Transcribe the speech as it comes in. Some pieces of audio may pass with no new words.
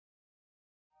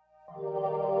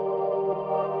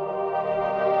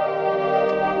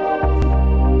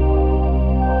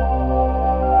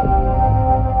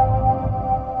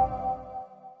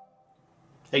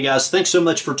Hey guys, thanks so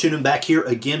much for tuning back here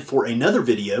again for another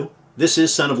video. This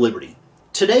is Son of Liberty.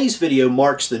 Today's video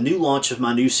marks the new launch of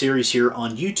my new series here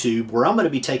on YouTube, where I'm going to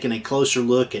be taking a closer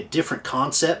look at different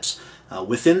concepts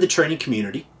within the training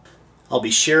community. I'll be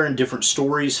sharing different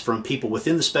stories from people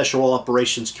within the special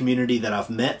operations community that I've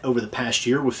met over the past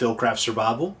year with Fieldcraft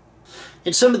Survival.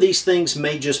 And some of these things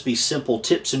may just be simple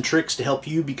tips and tricks to help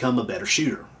you become a better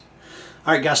shooter.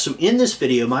 Alright guys, so in this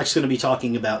video, Mike's going to be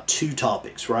talking about two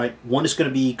topics, right? One is going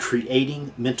to be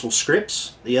creating mental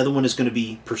scripts. The other one is going to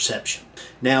be perception.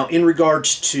 Now, in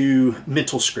regards to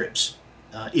mental scripts,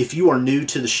 if you are new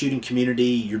to the shooting community,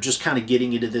 you're just kind of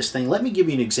getting into this thing, let me give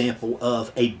you an example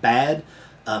of a bad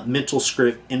mental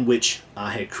script in which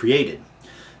I had created.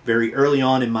 Very early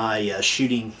on in my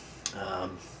shooting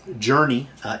journey,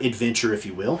 adventure, if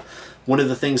you will, one of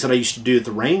the things that I used to do at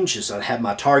the range is I'd have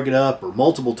my target up or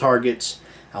multiple targets.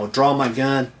 I would draw my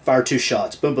gun, fire 2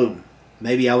 shots, boom, boom.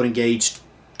 Maybe I would engage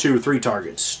 2 or 3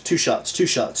 targets, 2 shots, 2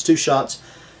 shots, 2 shots,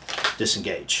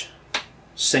 disengage.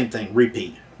 Same thing,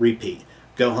 repeat, repeat.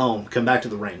 Go home, come back to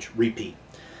the range, repeat.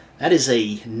 That is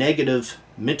a negative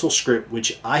mental script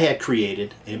which I had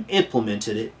created and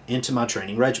implemented it into my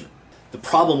training regimen. The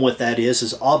problem with that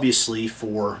is obviously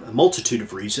for a multitude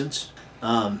of reasons.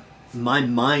 My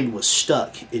mind was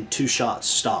stuck in 2 shots,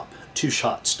 stop, 2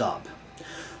 shots, stop.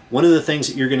 One of the things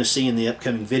that you're going to see in the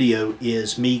upcoming video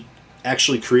is me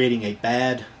actually creating a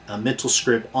bad mental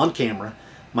script on camera.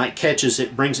 Mike catches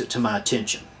it, brings it to my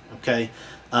attention, okay?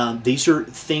 These are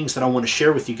things that I want to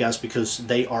share with you guys because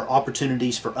they are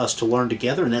opportunities for us to learn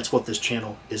together, and that's what this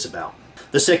channel is about.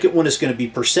 The second one is going to be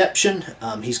perception.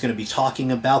 He's going to be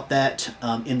talking about that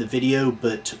in the video,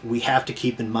 but we have to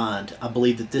keep in mind, I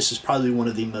believe that this is probably one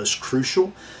of the most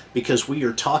crucial because we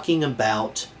are talking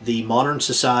about the modern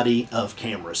society of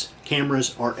cameras.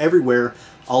 Cameras are everywhere,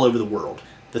 all over the world.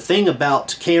 The thing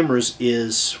about cameras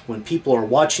is when people are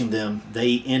watching them,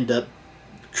 they end up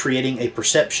creating a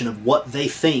perception of what they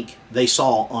think they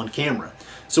saw on camera.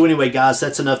 So anyway, guys,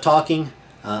 that's enough talking.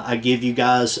 I give you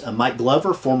guys Mike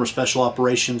Glover, former Special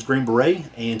Operations Green Beret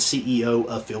and CEO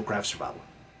of Fieldcraft Survival.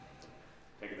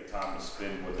 Taking the time to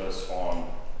spend with us on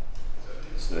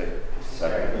today,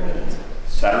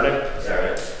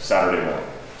 Saturday morning.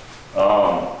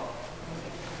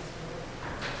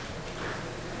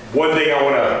 One thing I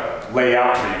want to lay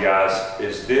out for you guys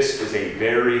is this is a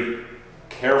very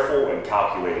careful and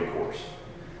calculated course.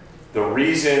 The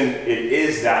reason it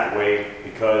is that way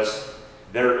because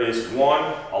there is a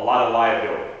lot of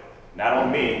liability, not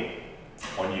on me,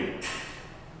 on you.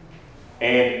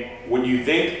 And when you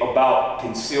think about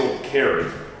concealed carry,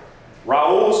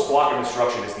 Raul's block of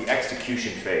instruction is the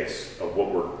execution phase of what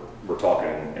we're talking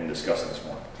and discussing this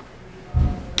morning.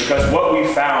 Because what we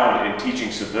found in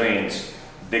teaching civilians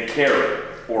the carry,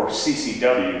 or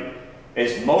CCW,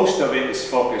 is most of it is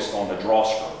focused on the draw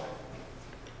stroke,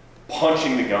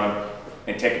 punching the gun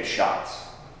and taking shots.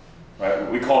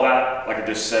 Right? We call that, like I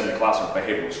just said in the classroom,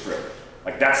 behavioral script.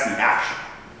 Like that's the action.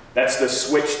 That's the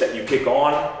switch that you kick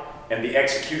on and the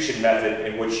execution method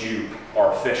in which you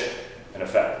are efficient and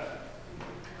effective.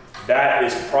 That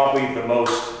is probably the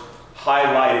most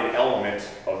highlighted element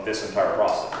of this entire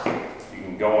process. You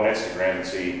can go on Instagram and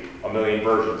see a million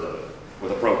versions of it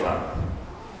with a pro timer.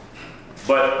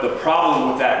 But the problem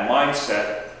with that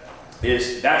mindset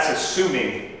is that's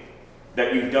assuming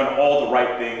that you've done all the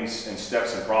right things and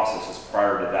steps and processes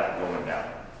prior to that going down.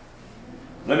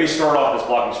 Let me start off this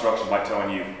block instruction by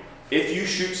telling you, if you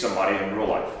shoot somebody in real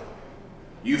life,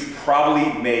 you've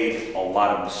probably made a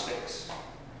lot of mistakes.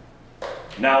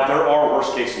 Now, there are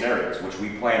worst case scenarios, which we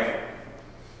plan for,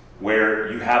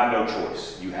 where you have no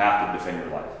choice. You have to defend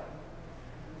your life.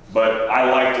 But I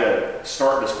like to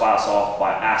start this class off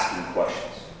by asking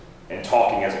questions and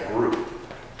talking as a group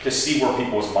to see where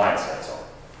people's mindsets are.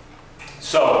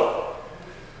 So,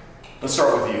 let's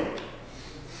start with you.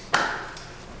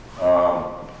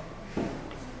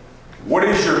 What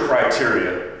is your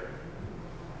criteria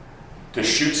to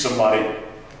shoot somebody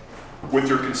with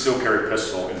your concealed carry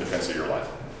pistol in defense of your life?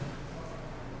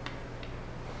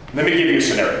 Let me give you a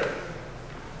scenario,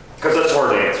 because that's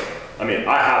hard to answer. I mean,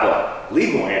 I have a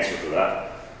legal answer for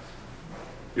that.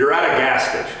 You're at a gas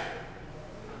station,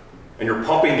 and you're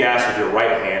pumping gas with your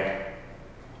right hand,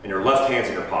 and your left hand's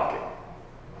in your pocket.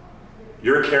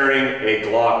 You're carrying a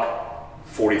Glock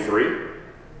 43.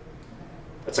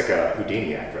 That's like a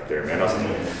Houdini act right there, man.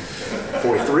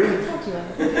 43?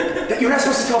 You're not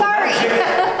supposed to tell me. Sorry.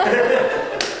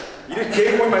 You just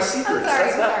gave away my secrets.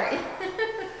 Sorry.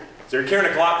 So you're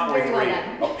carrying a Glock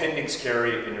 43, appendix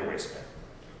carry in your waistband.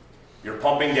 You're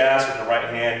pumping gas with your right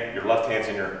hand, your left hand's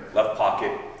in your left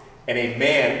pocket, and a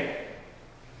man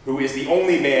who is the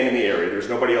only man in the area, there's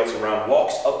nobody else around,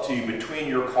 walks up to you between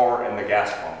your car and the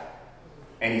gas pump,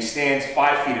 and he stands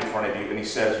 5 feet in front of you and he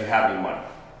says, "You have any money?"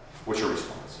 What's your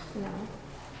response? No.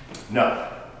 No.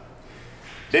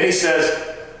 Then he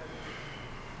says,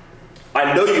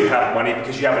 "I know you have money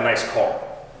because you have a nice car.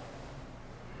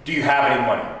 Do you have any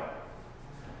money?"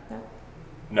 No.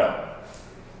 No.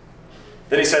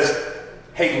 Then he says,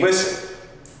 "Hey, listen,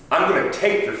 I'm going to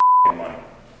take your money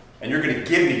and you're going to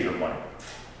give me your money.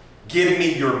 Give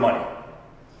me your money."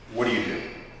 What do you do?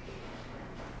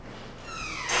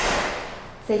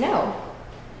 Say no.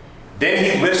 Then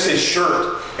he lifts his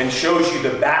shirt and shows you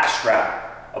the back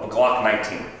strap of a Glock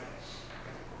 19.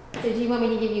 So do you want me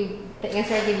to give you the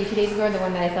answer I gave you 2 days ago, or the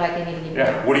one that I feel like I need to give you?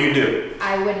 Yeah, what do you do?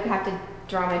 I would have to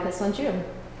draw my pistol and shoot him.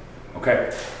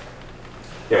 Okay.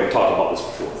 Yeah, we talked about this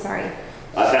before. Sorry.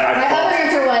 My other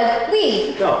answer was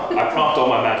leave. No, I prompt all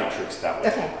my magic tricks that way.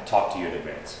 Okay. I talk to you in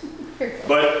advance.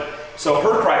 But, so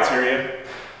her criteria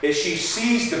is she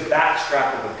sees the back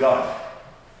strap of a gun.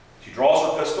 She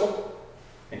draws her pistol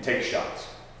and takes shots.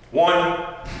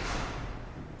 One,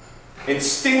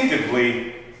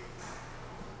 instinctively,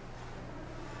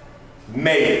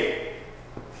 maybe.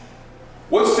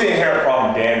 What's the inherent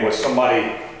problem, Dan, with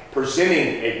somebody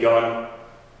presenting a gun,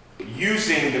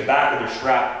 using the back of their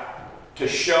strap to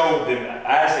show them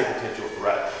as a potential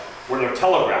threat, where they're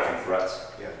telegraphing threats,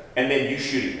 and then you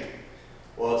shooting them?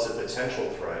 Well, it's a potential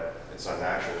threat. It's not an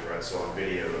actual threat. So on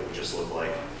video, it would just look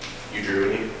like you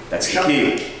drew and you. That's the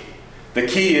key. The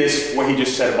key is what he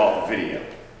just said about the video.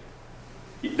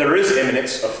 There is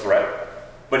imminence of threat,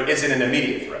 but is it an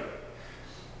immediate threat?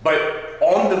 But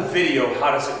on the video,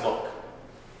 how does it look?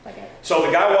 Okay. So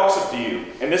the guy walks up to you,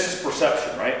 and this is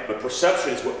perception, right? But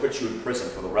perception is what puts you in prison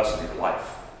for the rest of your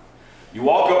life. You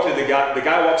walk up to the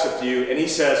guy walks up to you, and he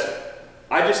says,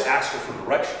 "I just asked her for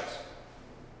directions,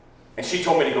 and she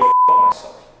told me to go f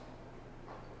myself."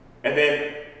 And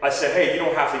then I said, "Hey, you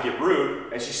don't have to get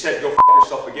rude," and she said, "Go f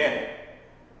yourself again."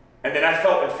 And then I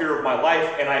felt in fear of my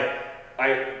life, and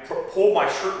I pulled my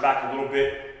shirt back a little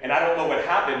bit, and I don't know what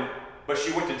happened, but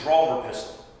she went to draw her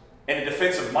pistol. And in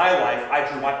defense of my life, I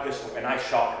drew my pistol and I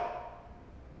shot her.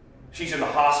 She's in the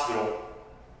hospital,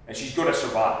 and she's going to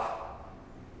survive.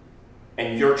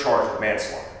 And you're charged with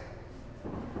manslaughter,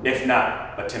 if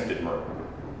not attempted murder.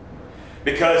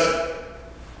 Because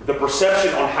the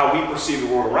perception on how we perceive the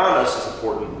world around us is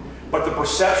important, but the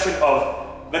perception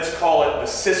of, let's call it the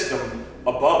system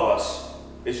above us,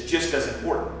 is just as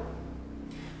important.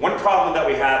 One problem that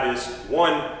we have is,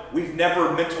 one, we've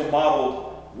never mental modeled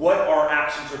what our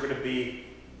actions are going to be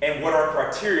and what our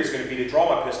criteria is going to be to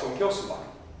draw my pistol and kill somebody.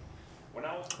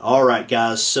 All right,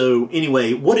 guys. So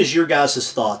anyway, what is your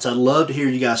guys' thoughts? I'd love to hear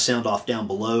you guys sound off down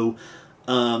below.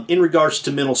 In regards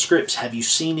to mental scripts, have you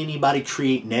seen anybody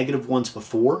create negative ones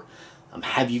before?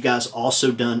 Have you guys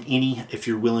also done any, if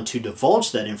you're willing to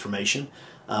divulge that information,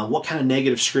 what kind of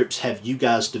negative scripts have you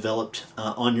guys developed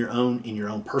on your own in your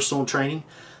own personal training?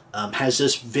 Has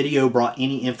this video brought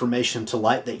any information to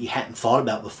light that you hadn't thought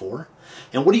about before?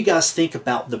 And what do you guys think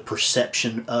about the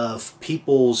perception of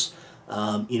people's,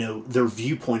 their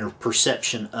viewpoint or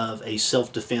perception of a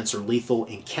self-defense or lethal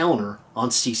encounter on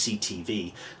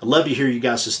CCTV? I'd love to hear you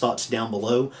guys' thoughts down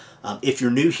below. If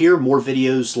you're new here, more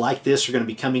videos like this are going to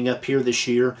be coming up here this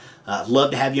year. I'd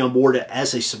love to have you on board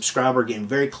as a subscriber, getting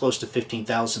very close to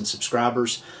 15,000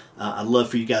 subscribers. I'd love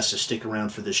for you guys to stick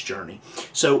around for this journey.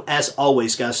 So as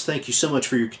always, guys, thank you so much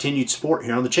for your continued support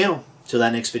here on the channel. Till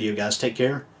that next video, guys, take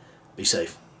care. Be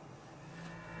safe.